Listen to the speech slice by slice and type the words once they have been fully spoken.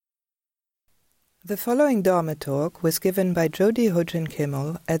The following Dharma talk was given by Jody Hojin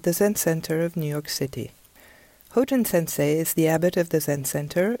Kimmel at the Zen Center of New York City. Hojin Sensei is the abbot of the Zen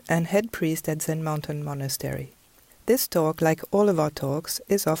Center and head priest at Zen Mountain Monastery. This talk, like all of our talks,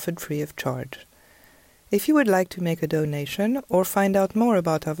 is offered free of charge. If you would like to make a donation or find out more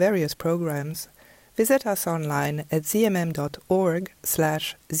about our various programs, visit us online at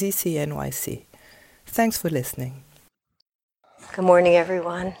zmm.org/ZCNYC. Thanks for listening. Good morning,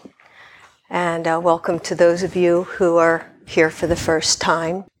 everyone. And welcome to those of you who are here for the first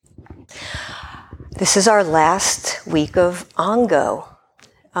time. This is our last week of Ango,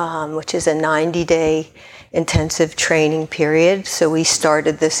 which is a 90-day intensive training period. So we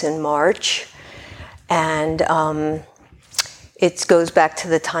started this in March, and it goes back to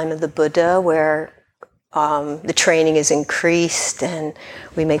the time of the Buddha, where the training is increased and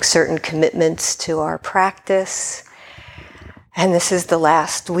we make certain commitments to our practice. And this is the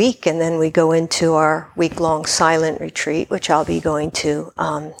last week, and then we go into our week-long silent retreat, which I'll be going to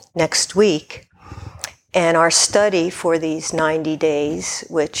next week. And our study for these 90 days,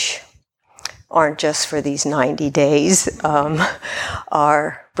 which aren't just for these 90 days,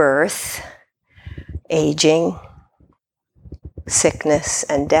 are birth, aging, sickness,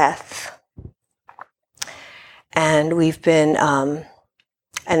 and death. And we've been, and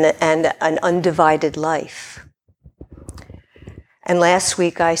an undivided life. And last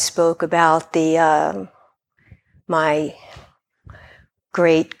week I spoke about the my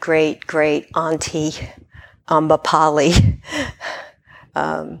great auntie Ambapali,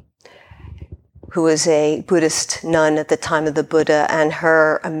 who was a Buddhist nun at the time of the Buddha, and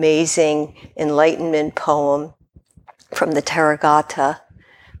her amazing enlightenment poem from the Therigatha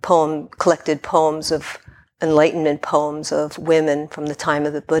poem, collected poems of enlightenment poems of women from the time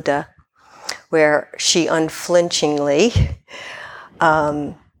of the Buddha, where she unflinchingly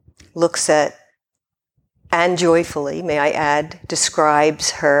looks at, and joyfully, may I add,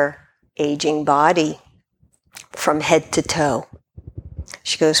 describes her aging body from head to toe.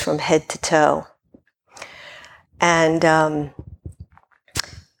 She goes from head to toe. And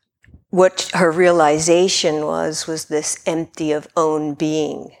what her realization was this empty of own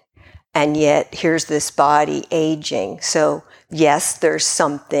being. And yet, here's this body aging. So, yes, there's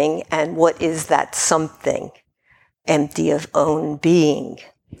something, and what is that something? Empty of own being.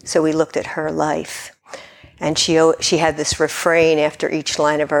 So we looked at her life, and she had this refrain after each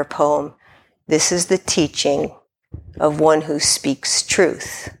line of her poem: "This is the teaching of one who speaks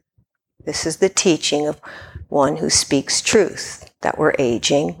truth. This is the teaching of one who speaks truth." That we're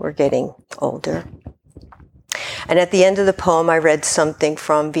aging, we're getting older. And at the end of the poem, I read something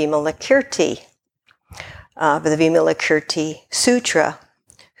from Vimalakirti, the Vimalakirti Sutra,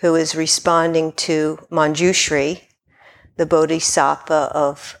 who is responding to Manjushri, the Bodhisattva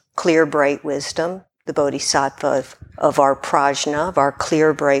of clear, bright wisdom, the Bodhisattva of our prajna, of our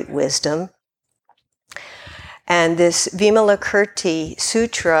clear, bright wisdom. And this Vimalakirti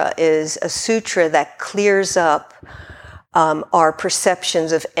Sutra is a sutra that clears up our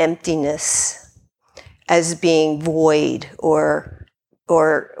perceptions of emptiness as being void or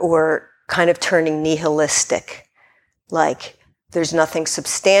kind of turning nihilistic. Like, there's nothing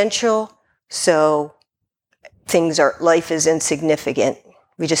substantial, so life is insignificant.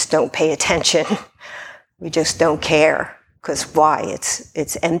 We just don't pay attention. We just don't care. Because why?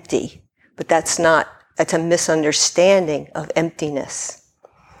 It's empty. But that's a misunderstanding of emptiness.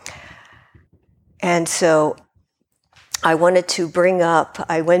 And so I wanted to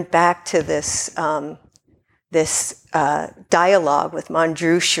I went back to this dialogue with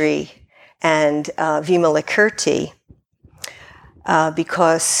Manjushri and Vimalakirti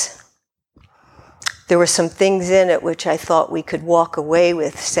because there were some things in it which I thought we could walk away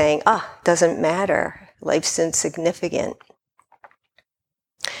with saying, doesn't matter, life's insignificant.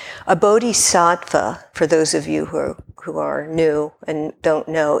 A bodhisattva, for those of you who are new and don't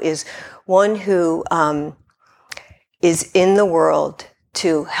know, is one who is in the world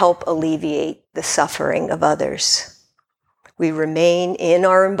to help alleviate the suffering of others. We remain in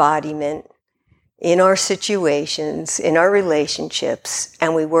our embodiment, in our situations, in our relationships,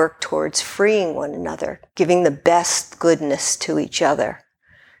 and we work towards freeing one another, giving the best goodness to each other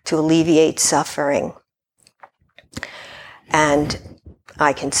to alleviate suffering. And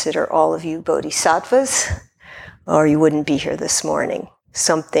I consider all of you bodhisattvas, or you wouldn't be here this morning.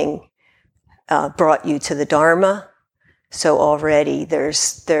 Something brought you to the Dharma, so already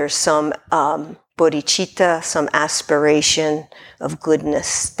there's some bodhicitta, some aspiration of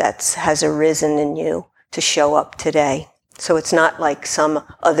goodness that has arisen in you to show up today. So it's not like some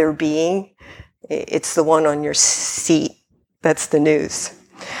other being, it's the one on your seat. That's the news.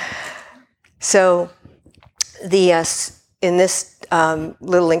 So in this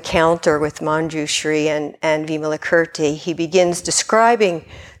little encounter with Manjushri and Vimalakirti, he begins describing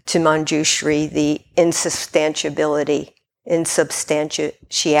to Manjushri the insubstantiality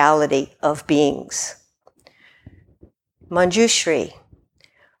of beings. Manjushri,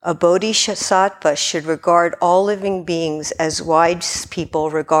 a bodhisattva should regard all living beings as wise people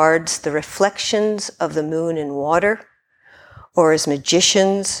regards the reflections of the moon in water, or as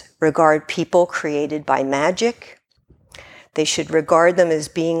magicians regard people created by magic. They should regard them as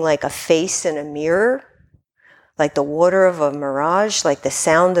being like a face in a mirror, like the water of a mirage, like the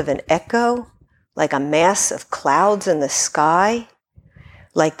sound of an echo, like a mass of clouds in the sky,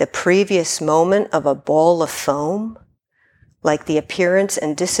 like the previous moment of a ball of foam, like the appearance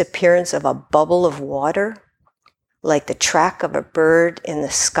and disappearance of a bubble of water, like the track of a bird in the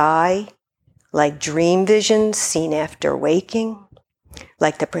sky, like dream visions seen after waking,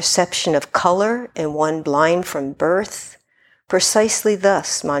 like the perception of color in one blind from birth. Precisely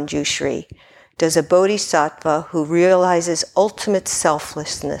thus, Manjushri, does a bodhisattva who realizes ultimate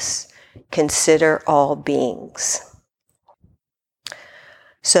selflessness consider all beings.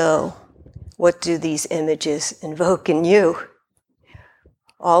 So, what do these images invoke in you?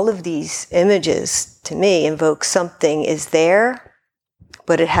 All of these images, to me, invoke something is there,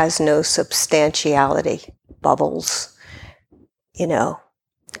 but it has no substantiality, bubbles,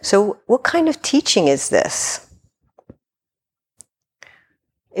 So what kind of teaching is this?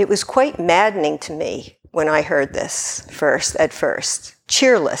 It was quite maddening to me when I heard this at first.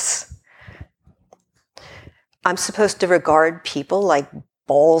 Cheerless. I'm supposed to regard people like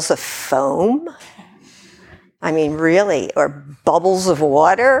balls of foam? I mean, really? Or bubbles of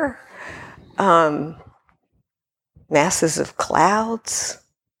water? Masses of clouds?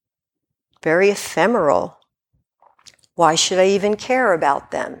 Very ephemeral. Why should I even care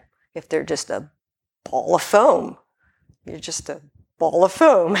about them if they're just a ball of foam? You're just a ball of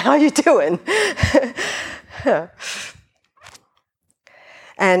foam. How you doing?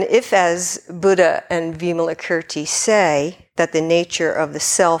 And if, as Buddha and Vimalakirti say, that the nature of the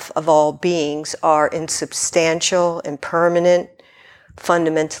self of all beings are insubstantial, impermanent,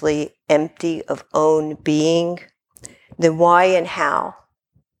 fundamentally empty of own being, then why and how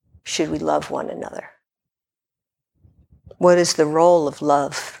should we love one another? What is the role of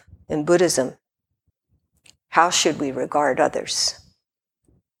love in Buddhism? How should we regard others?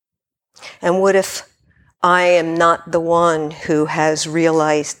 And what if I am not the one who has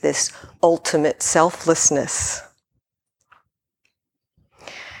realized this ultimate selflessness?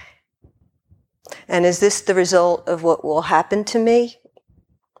 And is this the result of what will happen to me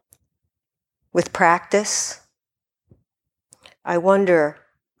with practice? I wander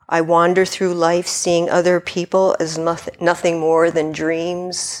through life seeing other people as nothing more than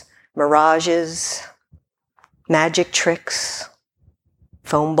dreams, mirages, magic tricks,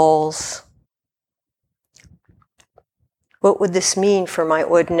 foam balls. What would this mean for my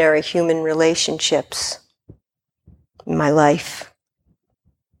ordinary human relationships in my life?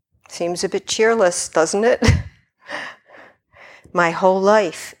 Seems a bit cheerless, doesn't it? My whole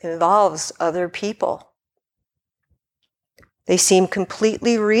life involves other people. They seem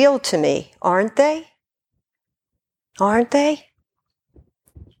completely real to me, aren't they? Aren't they?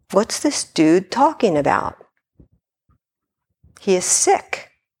 What's this dude talking about? He is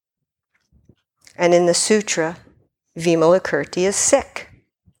sick. And in the sutra, Vimalakirti is sick.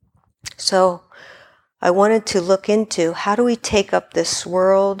 So I wanted to look into how do we take up this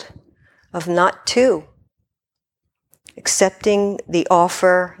world of not two, accepting the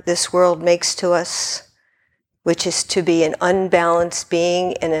offer this world makes to us, which is to be an unbalanced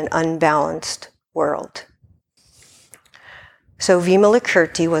being in an unbalanced world. So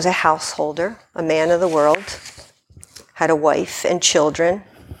Vimalakirti was a householder, a man of the world, had a wife and children,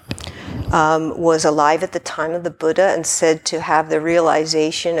 was alive at the time of the Buddha and said to have the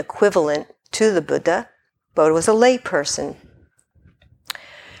realization equivalent to the Buddha, but was a lay person.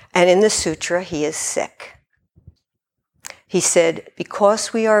 And in the sutra, he is sick. He said,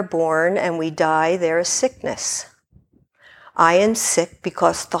 because we are born and we die, there is sickness. I am sick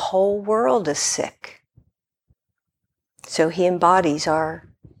because the whole world is sick. So he embodies our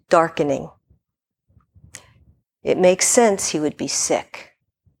darkening. It makes sense he would be sick.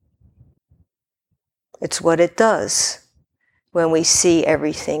 It's what it does when we see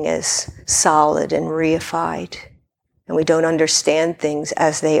everything as solid and reified, and we don't understand things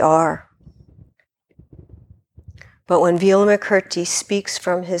as they are. But when Vimalakirti speaks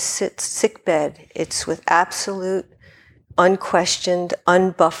from his sickbed, it's with absolute, unquestioned,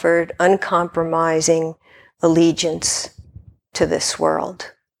 unbuffered, uncompromising allegiance to this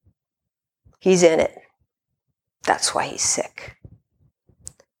world. He's in it. That's why he's sick.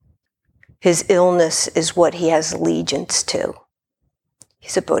 His illness is what he has allegiance to.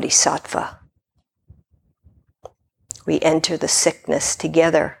 He's a bodhisattva. We enter the sickness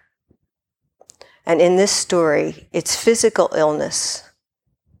together. And in this story, it's physical illness,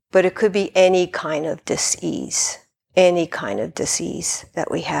 but it could be any kind of dis-ease that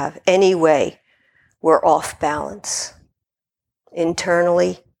we have. Any way we're off balance,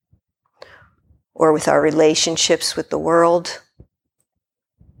 internally, or with our relationships with the world.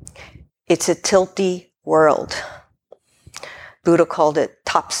 It's a tilty world. Buddha called it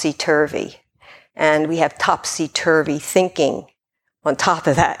topsy-turvy. And we have topsy-turvy thinking on top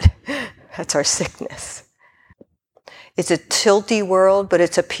of that. That's our sickness. It's a tilty world, but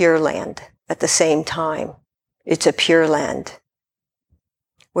it's a pure land at the same time. It's a pure land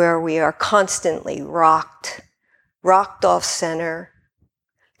where we are constantly rocked off center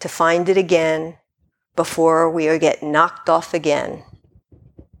to find it again before we get knocked off again.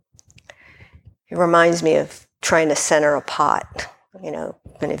 It reminds me of trying to center a pot. You know,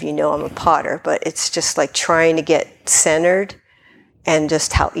 many of you know I'm a potter, but it's just like trying to get centered and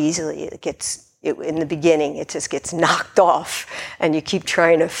just how easily it gets, in the beginning, it just gets knocked off and you keep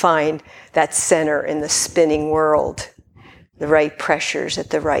trying to find that center in the spinning world, the right pressures at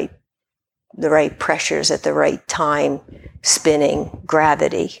the right time, spinning,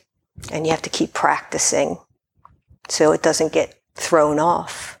 gravity, and you have to keep practicing so it doesn't get thrown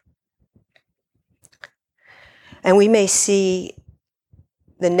off. And we may see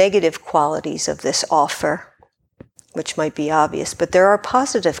the negative qualities of this offer, which might be obvious, but there are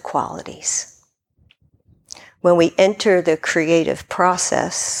positive qualities. When we enter the creative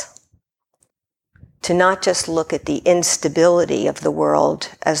process, to not just look at the instability of the world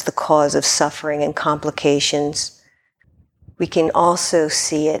as the cause of suffering and complications, we can also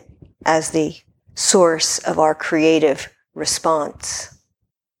see it as the source of our creative response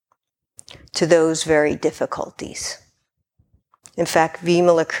to those very difficulties. In fact,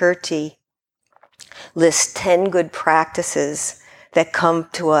 Vimalakirti lists 10 good practices that come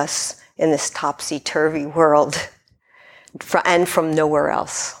to us in this topsy-turvy world and from nowhere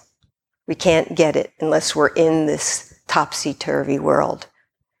else. We can't get it unless we're in this topsy-turvy world.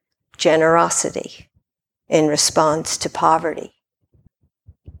 Generosity in response to poverty.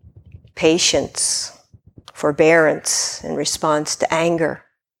 Patience, forbearance in response to anger.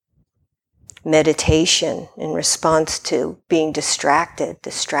 Meditation in response to being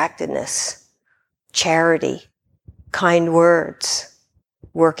distractedness. Charity, kind words,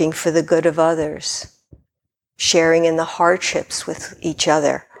 working for the good of others, sharing in the hardships with each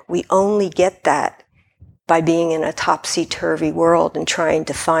other. We only get that by being in a topsy-turvy world and trying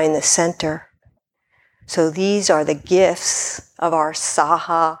to find the center. So these are the gifts of our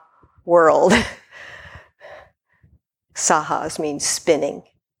saha world. Sahas means spinning,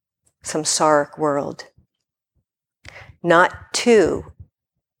 samsaric world. Not two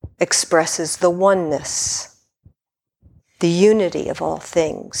expresses the oneness, the unity of all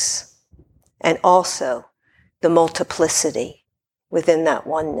things, and also the multiplicity within that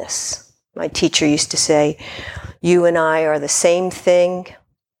oneness. My teacher used to say, you and I are the same thing.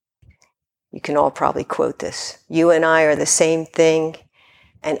 You can all probably quote this. You and I are the same thing,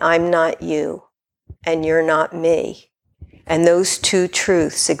 and I'm not you, and you're not me. And those two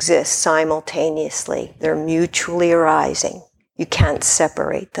truths exist simultaneously. They're mutually arising. You can't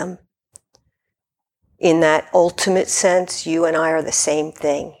separate them. In that ultimate sense, you and I are the same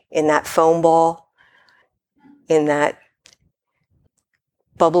thing. In that foam ball, in that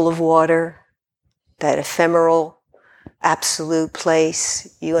bubble of water, that ephemeral, absolute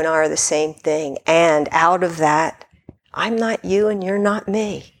place, you and I are the same thing. And out of that, I'm not you and you're not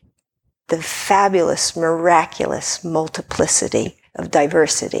me. The fabulous, miraculous multiplicity of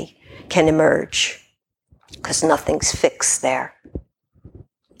diversity can emerge because nothing's fixed there.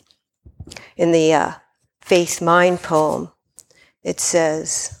 In the Faith Mind poem, it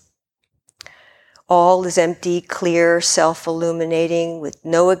says, all is empty, clear, self-illuminating, with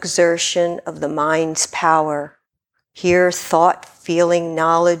no exertion of the mind's power. Here, thought, feeling,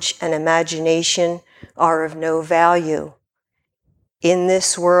 knowledge, and imagination are of no value. In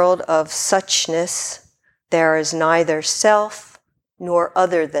this world of suchness, there is neither self nor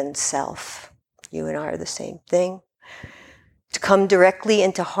other than self. You and I are the same thing. To come directly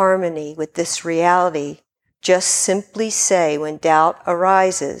into harmony with this reality, just simply say when doubt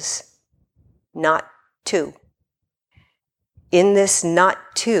arises, not to. In this not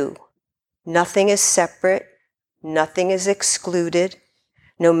to, nothing is separate, nothing is excluded,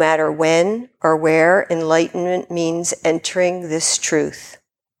 no matter when or where enlightenment means entering this truth.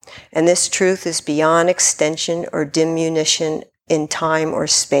 And this truth is beyond extension or diminution in time or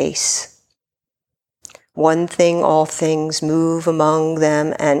space. One thing, all things move among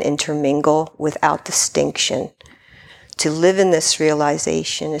them and intermingle without distinction. To live in this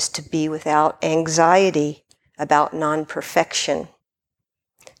realization is to be without anxiety about non-perfection.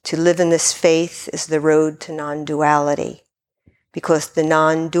 To live in this faith is the road to non-duality, because the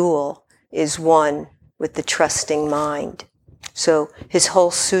non-dual is one with the trusting mind. So his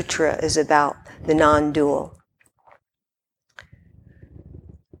whole sutra is about the non-dual.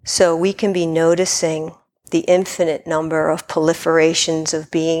 So we can be noticing the infinite number of proliferations of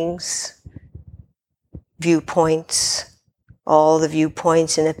beings, viewpoints, all the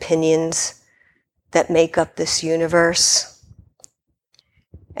viewpoints and opinions that make up this universe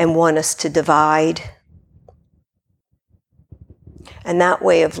and want us to divide. And that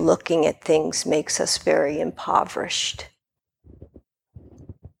way of looking at things makes us very impoverished.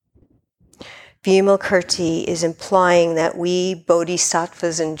 Vimalakirti is implying that we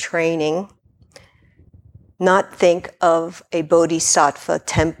bodhisattvas in training not think of a bodhisattva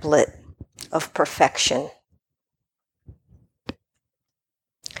template of perfection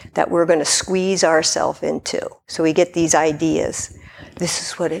that we're going to squeeze ourselves into. So we get these ideas. This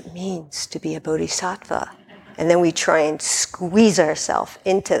is what it means to be a bodhisattva. And then we try and squeeze ourselves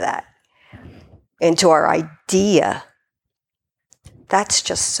into that, into our idea. That's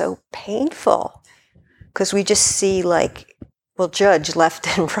just so painful, because we just see, like, we'll judge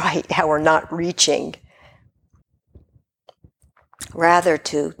left and right how we're not reaching. Rather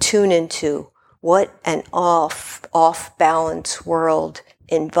to tune into what an off-balance world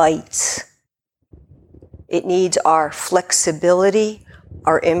invites. It needs our flexibility,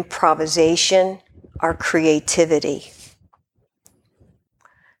 our improvisation, our creativity.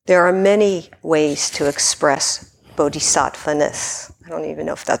 There are many ways to express Bodhisattvaness. I don't even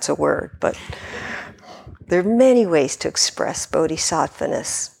know if that's a word, but there are many ways to express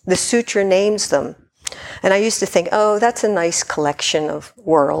Bodhisattvaness. The sutra names them. And I used to think, oh, that's a nice collection of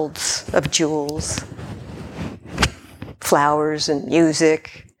worlds, of jewels, flowers and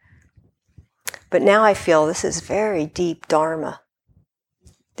music. But now I feel this is very deep Dharma,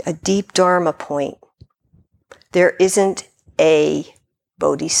 a deep Dharma point. There isn't a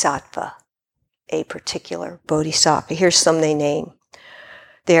bodhisattva, a particular bodhisattva. Here's some they name.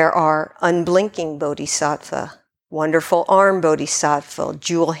 There are unblinking bodhisattva, wonderful arm bodhisattva,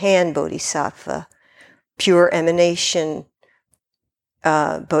 jewel hand bodhisattva, pure emanation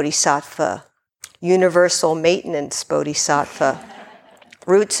bodhisattva, universal maintenance bodhisattva,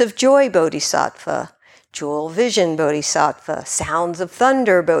 roots of joy bodhisattva, jewel vision bodhisattva, sounds of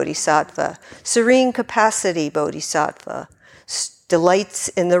thunder bodhisattva, serene capacity bodhisattva, delights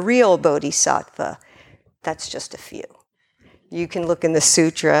in the real bodhisattva. That's just a few. You can look in the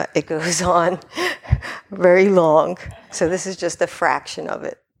sutra, it goes on very long. So this is just a fraction of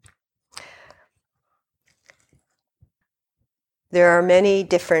it. There are many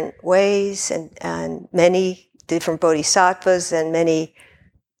different ways and many different bodhisattvas and many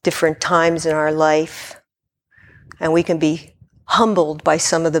different times in our life. And we can be humbled by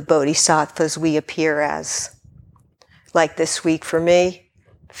some of the bodhisattvas we appear as. Like this week for me,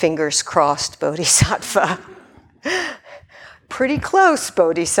 fingers crossed bodhisattva. Pretty close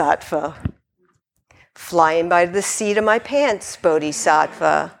bodhisattva. Flying by the seat of my pants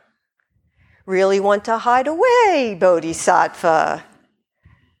bodhisattva. Really want to hide away bodhisattva.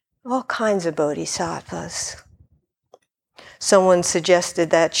 All kinds of bodhisattvas. Someone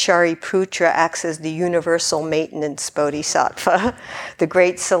suggested that Shariputra acts as the universal maintenance bodhisattva, the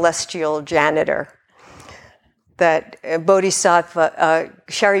great celestial janitor. That bodhisattva,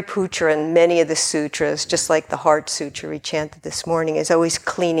 Shariputra in many of the sutras, just like the Heart Sutra we chanted this morning, is always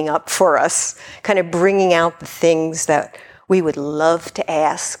cleaning up for us, kind of bringing out the things that we would love to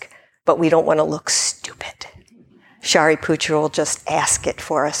ask, but we don't want to look stupid. Shariputra will just ask it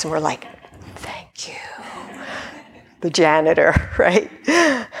for us, and we're like, thank you. The janitor, right?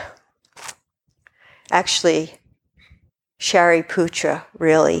 Actually, Shariputra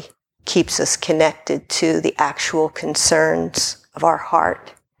really keeps us connected to the actual concerns of our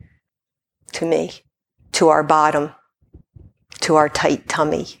heart, to me, to our bottom, to our tight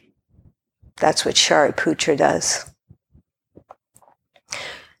tummy. That's what Shariputra does.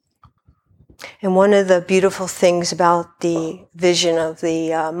 And one of the beautiful things about the vision of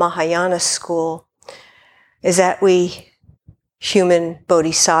the Mahayana school is that we human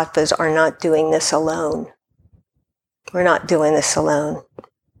bodhisattvas are not doing this alone. We're not doing this alone.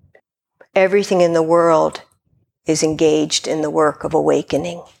 Everything in the world is engaged in the work of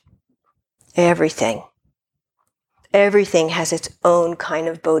awakening. Everything. Everything has its own kind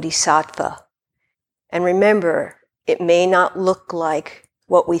of bodhisattva. And remember, it may not look like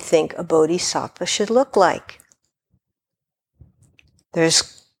what we think a bodhisattva should look like.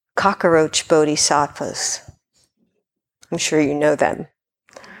 There's cockroach bodhisattvas. I'm sure you know them.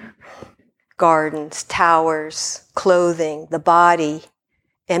 Gardens, towers, clothing, the body,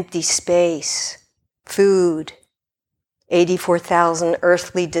 empty space, food, 84,000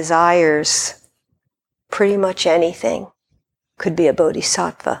 earthly desires. Pretty much anything could be a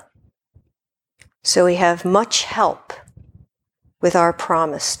bodhisattva. So we have much help with our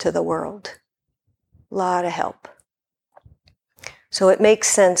promise to the world. A lot of help. So it makes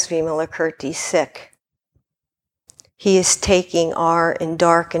sense Vimalakirti's sick. He is taking our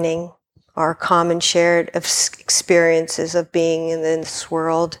endarkening, our common shared experiences of being in this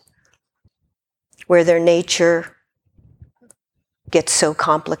world, where their nature gets so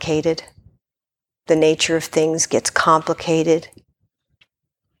complicated. The nature of things gets complicated.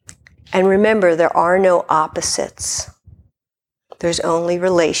 And remember, there are no opposites. There's only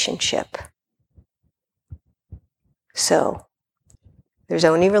relationship. So, there's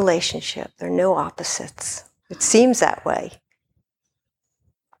only relationship. There are no opposites. It seems that way.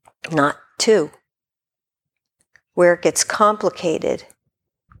 Not two. Where it gets complicated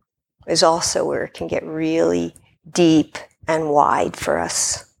is also where it can get really deep and wide for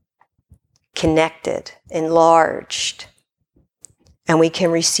us. Connected, enlarged. And we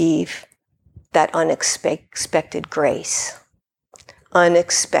can receive that unexpected grace.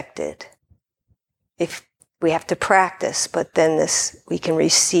 Unexpected. If we have to practice, but then we can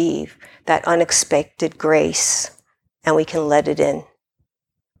receive that unexpected grace and we can let it in.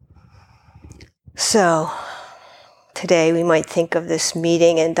 So, today we might think of this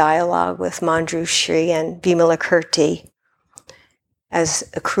meeting and dialogue with Manjushri and Vimalakirti as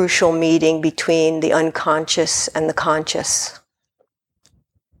a crucial meeting between the unconscious and the conscious,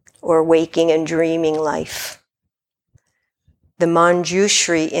 or waking and dreaming life. The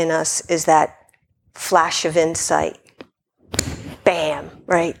Manjushri in us is that flash of insight. Bam,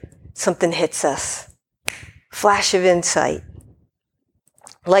 right? Something hits us. Flash of insight.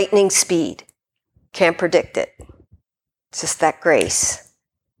 Lightning speed. Can't predict it. It's just that grace.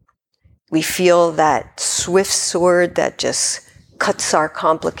 We feel that swift sword that just cuts our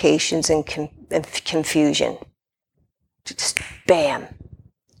complications and confusion. Just bam.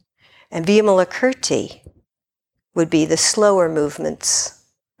 And Vimalakirti would be the slower movements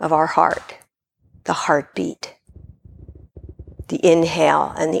of our heart, the heartbeat, the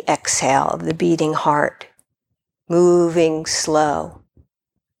inhale and the exhale of the beating heart, moving slow.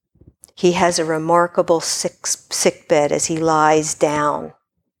 He has a remarkable sick bed as he lies down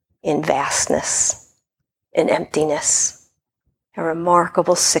in vastness, in emptiness. A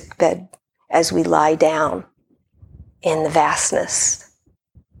remarkable sick bed as we lie down in the vastness.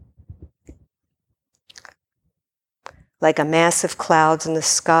 Like a mass of clouds in the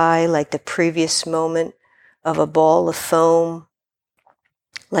sky, like the previous moment of a ball of foam,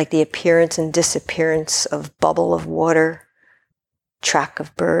 like the appearance and disappearance of bubble of water, track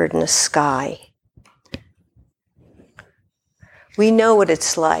of bird in the sky. We know what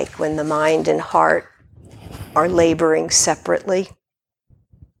it's like when the mind and heart are laboring separately,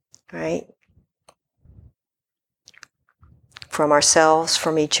 right? From ourselves,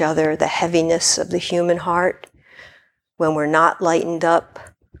 from each other, the heaviness of the human heart, when we're not lightened up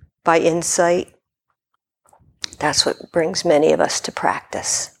by insight. That's what brings many of us to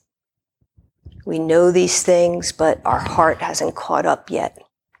practice. We know these things, but our heart hasn't caught up yet.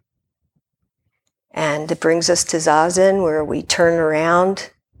 And it brings us to Zazen, where we turn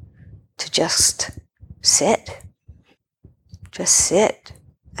around to just sit. Just sit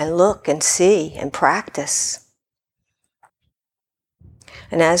and look and see and practice.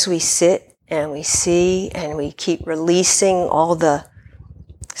 And as we sit and we see and we keep releasing all the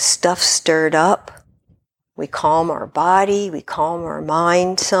stuff stirred up, we calm our body, we calm our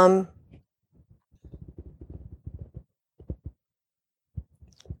mind some.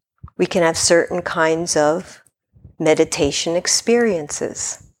 We can have certain kinds of meditation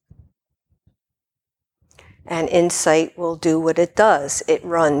experiences. And insight will do what it does. It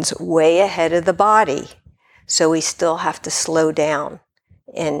runs way ahead of the body. So we still have to slow down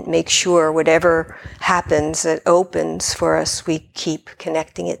and make sure whatever happens that opens for us, we keep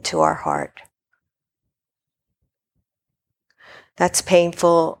connecting it to our heart. That's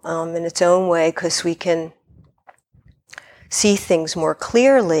painful in its own way because we can see things more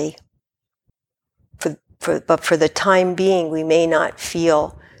clearly. But for the time being, we may not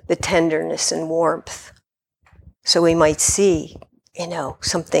feel the tenderness and warmth. So we might see,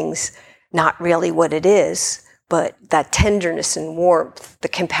 something's not really what it is, But that tenderness and warmth, the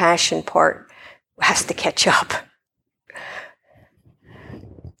compassion part, has to catch up.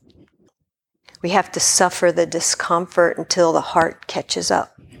 We have to suffer the discomfort until the heart catches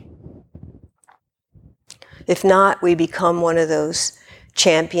up. If not, we become one of those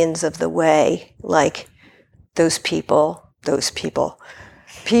champions of the way, like those people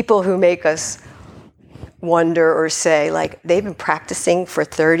who make us wonder or say, like, they've been practicing for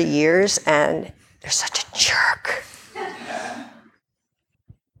 30 years and they're such a jerk.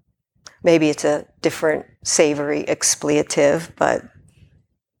 Maybe it's a different savory expletive, but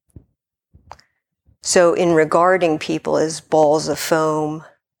so in regarding people as balls of foam,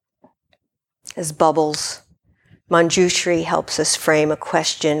 as bubbles, Manjushri helps us frame a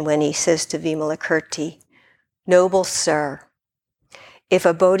question when he says to Vimalakirti, "Noble sir, if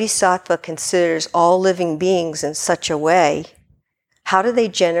a bodhisattva considers all living beings in such a way, how do they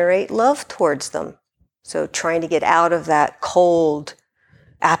generate love towards them?" So trying to get out of that cold,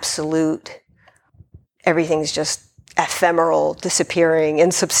 absolute, everything's just ephemeral, disappearing,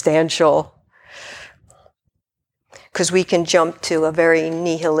 insubstantial. Because we can jump to a very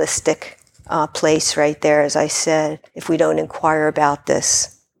nihilistic place right there, as I said, if we don't inquire about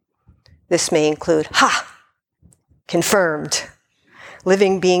this. This may include, confirmed.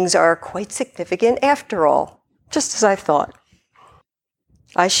 Living beings are quite significant after all, just as I thought.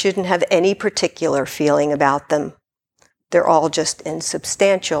 I shouldn't have any particular feeling about them. They're all just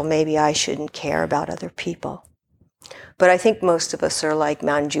insubstantial. Maybe I shouldn't care about other people. But I think most of us are like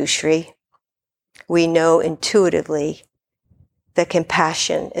Manjushri. We know intuitively that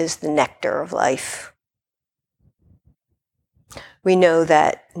compassion is the nectar of life. We know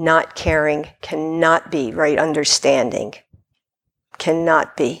that not caring cannot be right understanding.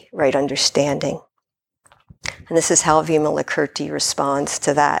 Cannot be right understanding. And this is how Vimalakirti responds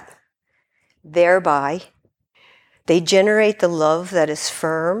to that. Thereby, they generate the love that is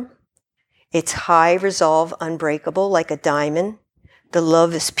firm, its high resolve unbreakable like a diamond. The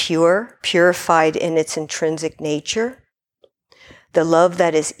love is pure, purified in its intrinsic nature. The love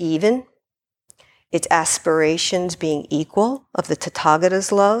that is even, its aspirations being equal of the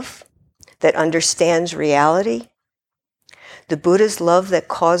Tathagata's love that understands reality. The Buddha's love that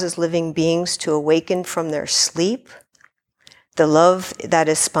causes living beings to awaken from their sleep. The love that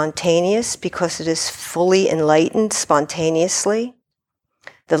is spontaneous because it is fully enlightened spontaneously.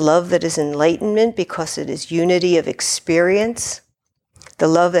 The love that is enlightenment because it is unity of experience. The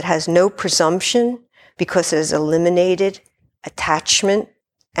love that has no presumption because it has eliminated attachment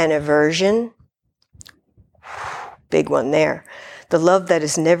and aversion. Big one there. The love that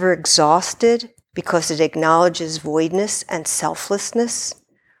is never exhausted because it acknowledges voidness and selflessness.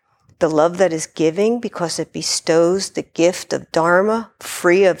 The love that is giving because it bestows the gift of Dharma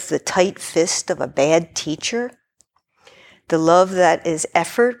free of the tight fist of a bad teacher. The love that is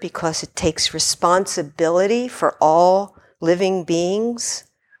effort because it takes responsibility for all living beings.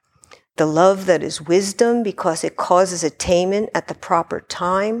 The love that is wisdom because it causes attainment at the proper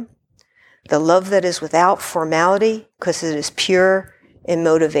time. The love that is without formality because it is pure in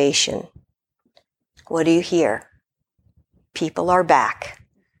motivation. What do you hear? People are back.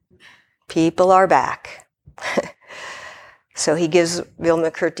 People are back. So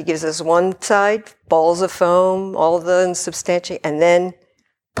Vimalakirti gives us one side, balls of foam, all the insubstantial, and then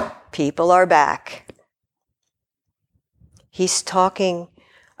people are back. He's talking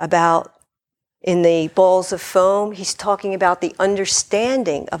about, in the balls of foam, he's talking about the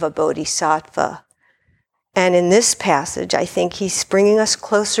understanding of a bodhisattva. And in this passage, I think he's bringing us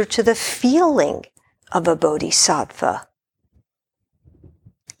closer to the feeling of a bodhisattva.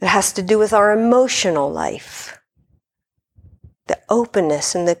 It has to do with our emotional life, the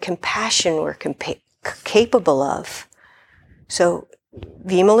openness and the compassion we're capable of. So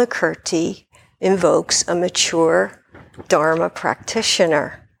Vimalakirti invokes a mature Dharma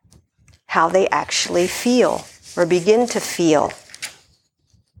practitioner, how they actually feel or begin to feel,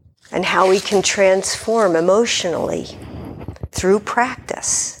 and how we can transform emotionally through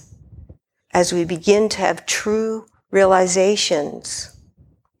practice as we begin to have true realizations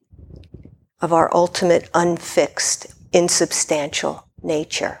of our ultimate unfixed, insubstantial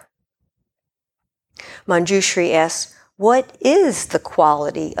nature. Manjushri asks, what is the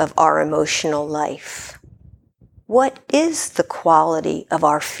quality of our emotional life? What is the quality of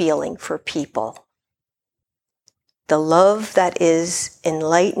our feeling for people? The love that is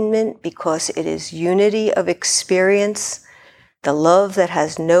enlightenment because it is unity of experience. The love that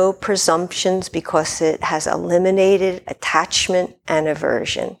has no presumptions because it has eliminated attachment and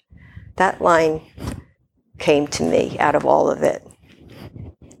aversion. That line came to me out of all of it.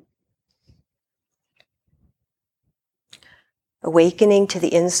 Awakening to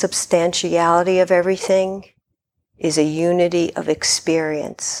the insubstantiality of everything is a unity of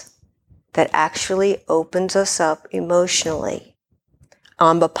experience that actually opens us up emotionally.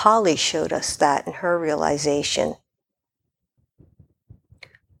 Ambapali showed us that in her realization.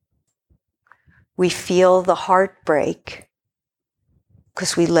 We feel the heartbreak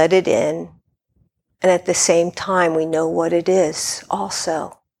because we let it in, and at the same time we know what it is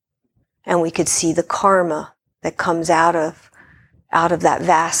also. And we could see the karma that comes out of that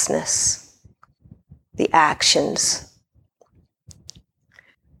vastness, the actions.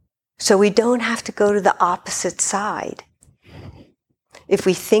 So we don't have to go to the opposite side. If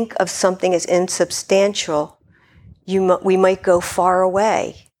we think of something as insubstantial, we might go far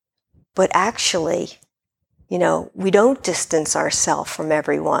away. But actually, we don't distance ourselves from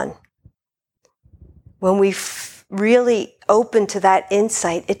everyone. When we really open to that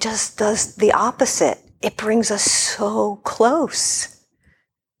insight, it just does the opposite. It brings us so close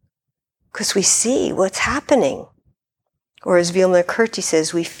because we see what's happening. Or as Vimalakirti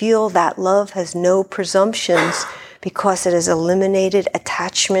says, we feel that love has no presumptions because it has eliminated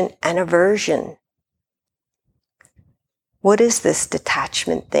attachment and aversion. What is this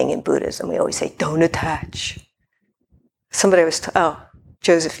detachment thing in Buddhism? We always say, don't attach. Somebody was,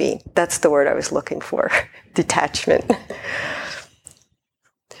 Josephine, that's the word I was looking for, detachment.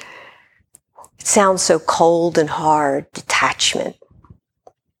 It sounds so cold and hard, detachment.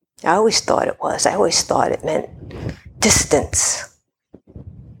 I always thought it was. I always thought it meant distance.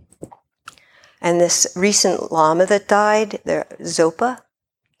 And this recent Lama that died, Zopa,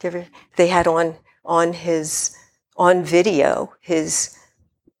 they had on video his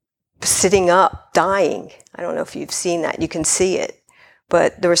sitting up, dying. I don't know if you've seen that. You can see it.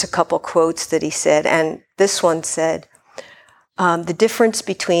 But there was a couple quotes that he said, and this one said, the difference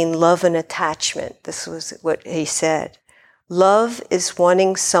between love and attachment, this was what he said. Love is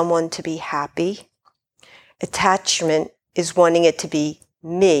wanting someone to be happy. Attachment is wanting it to be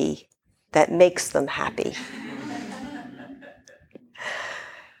me that makes them happy.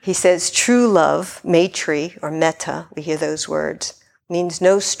 He says, true love, maitri or metta, we hear those words, means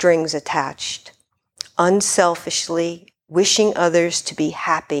no strings attached. Unselfishly wishing others to be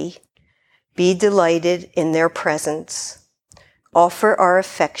happy, be delighted in their presence, offer our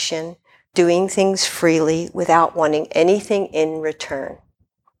affection, doing things freely without wanting anything in return.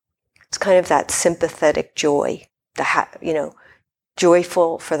 It's kind of that sympathetic joy,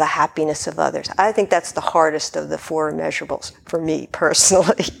 joyful for the happiness of others. I think that's the hardest of the four immeasurables for me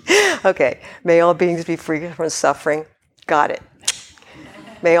personally. Okay, may all beings be free from suffering. Got it.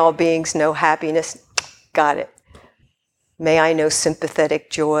 May all beings know happiness. Got it. May I know sympathetic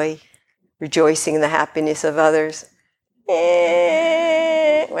joy, rejoicing in the happiness of others.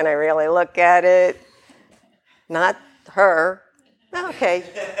 When I really look at it, not her. Okay,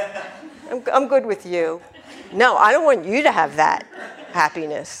 I'm good with you. No, I don't want you to have that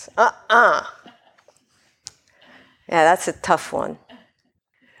happiness. Yeah, that's a tough one.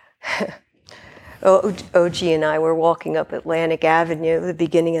 Oji and I were walking up Atlantic Avenue at the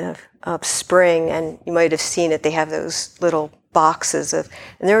beginning of spring, and you might have seen it. They have those little boxes and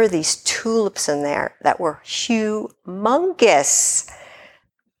there were these tulips in there that were humongous.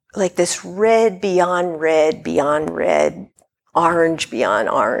 Like this red beyond red, beyond red, orange beyond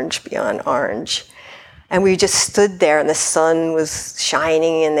orange, beyond orange. And we just stood there and the sun was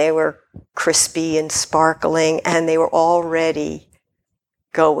shining and they were crispy and sparkling and they were already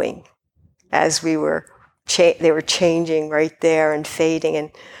going as they were changing right there and fading.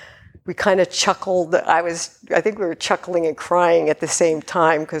 And we kind of chuckled. I think we were chuckling and crying at the same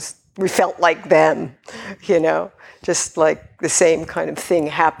time because we felt like them, just like the same kind of thing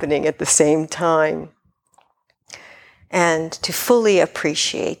happening at the same time. And to fully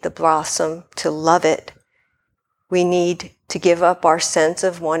appreciate the blossom, to love it, we need to give up our sense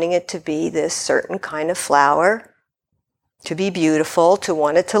of wanting it to be this certain kind of flower, to be beautiful, to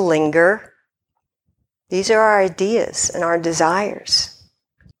want it to linger. These are our ideas and our desires.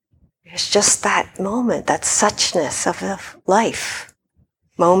 It's just that moment, that suchness of life,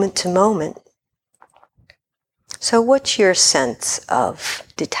 moment to moment. So what's your sense of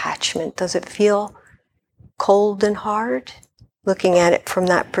detachment? Does it feel cold and hard, looking at it from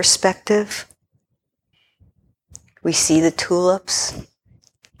that perspective? We see the tulips.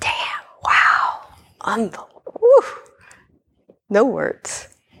 Damn, wow, woo, no words.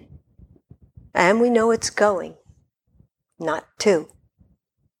 And we know it's going, not to.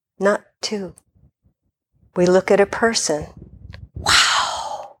 Not to. We look at a person.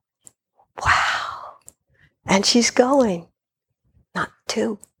 Wow. Wow. And she's going. Not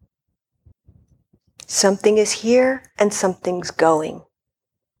to. Something is here and something's going.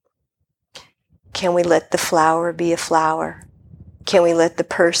 Can we let the flower be a flower? Can we let the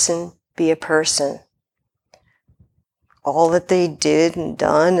person be a person? All that they did and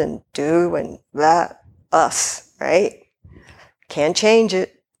done and do and that, us, right? Can't change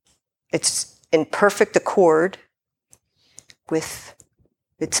it. It's in perfect accord with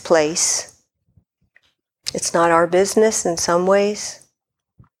its place. It's not our business in some ways,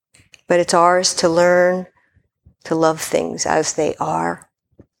 but it's ours to learn to love things as they are.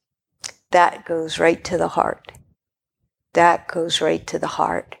 That goes right to the heart. That goes right to the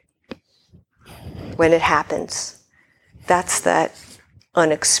heart when it happens. That's that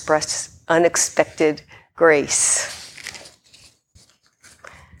unexpected grace.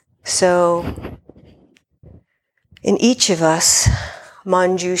 So, in each of us,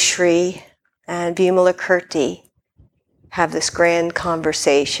 Manjushri and Vimalakirti have this grand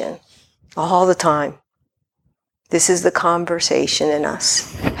conversation all the time. This is the conversation in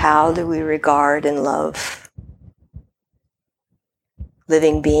us. How do we regard and love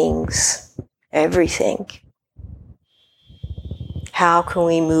living beings, everything? How can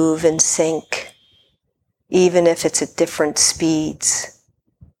we move in sync, even if it's at different speeds?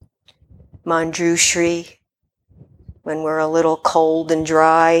 Manjushri, when we're a little cold and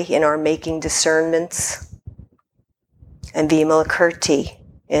dry in our making discernments, and Vimalakirti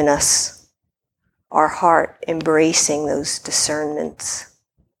in us, our heart embracing those discernments.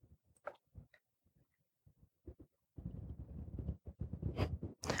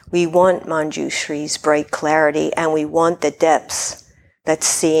 We want Manjushri's bright clarity, and we want the depths that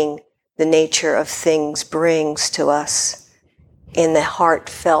seeing the nature of things brings to us in the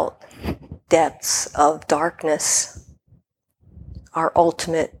heartfelt depths of darkness, our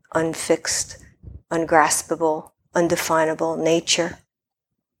ultimate, unfixed, ungraspable, undefinable nature.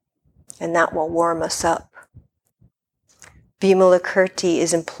 And that will warm us up. Vimalakirti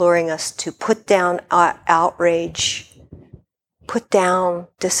is imploring us to put down outrage, put down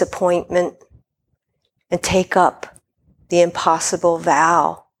disappointment, and take up the impossible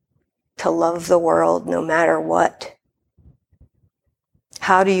vow to love the world no matter what.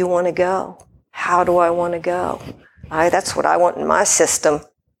 How do you want to go? How do I want to go? That's what I want in my system.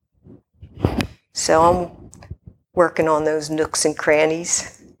 So I'm working on those nooks and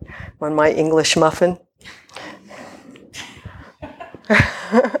crannies on my English muffin.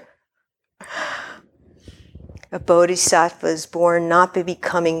 A bodhisattva is born not by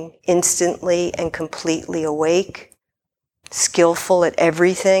becoming instantly and completely awake, skillful at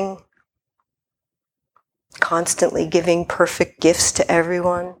everything, constantly giving perfect gifts to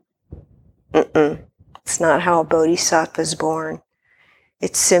everyone. It's not how a bodhisattva is born.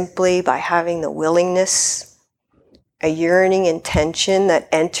 It's simply by having the willingness, a yearning intention that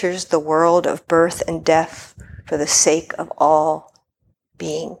enters the world of birth and death for the sake of all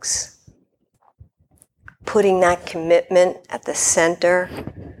beings. Putting that commitment at the center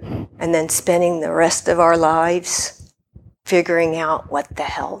and then spending the rest of our lives figuring out what the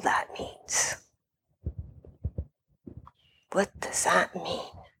hell that means. What does that mean?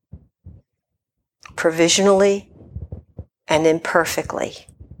 Provisionally and imperfectly,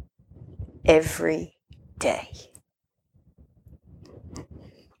 every day.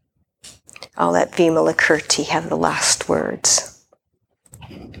 I'll let Vimalakirti have the last words.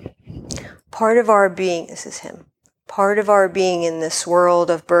 Part of our being, this is him, part of our being in this world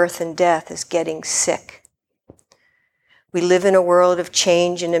of birth and death is getting sick. We live in a world of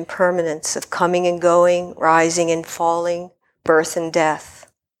change and impermanence, of coming and going, rising and falling, birth and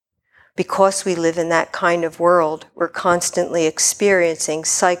death. Because we live in that kind of world, we're constantly experiencing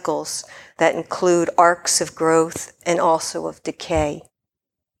cycles that include arcs of growth and also of decay.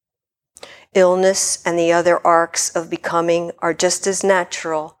 Illness and the other arcs of becoming are just as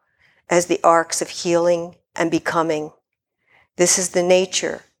natural as the arcs of healing and becoming. This is the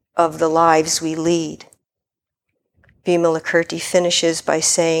nature of the lives we lead. Vimalakirti finishes by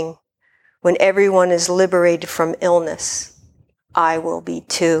saying, when everyone is liberated from illness, I will be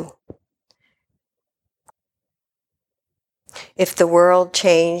too. If the world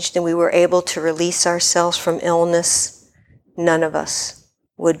changed and we were able to release ourselves from illness, none of us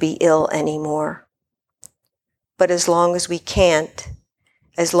would be ill anymore. But as long as we can't,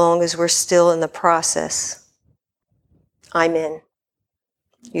 as long as we're still in the process, I'm in.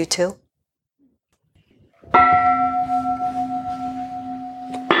 You too?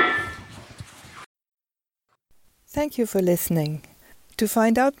 Thank you for listening. To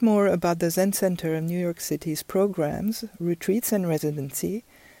find out more about the Zen Center of New York City's programs, retreats and residency,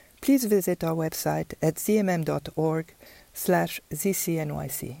 please visit our website at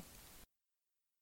zmm.org/ZCNYC.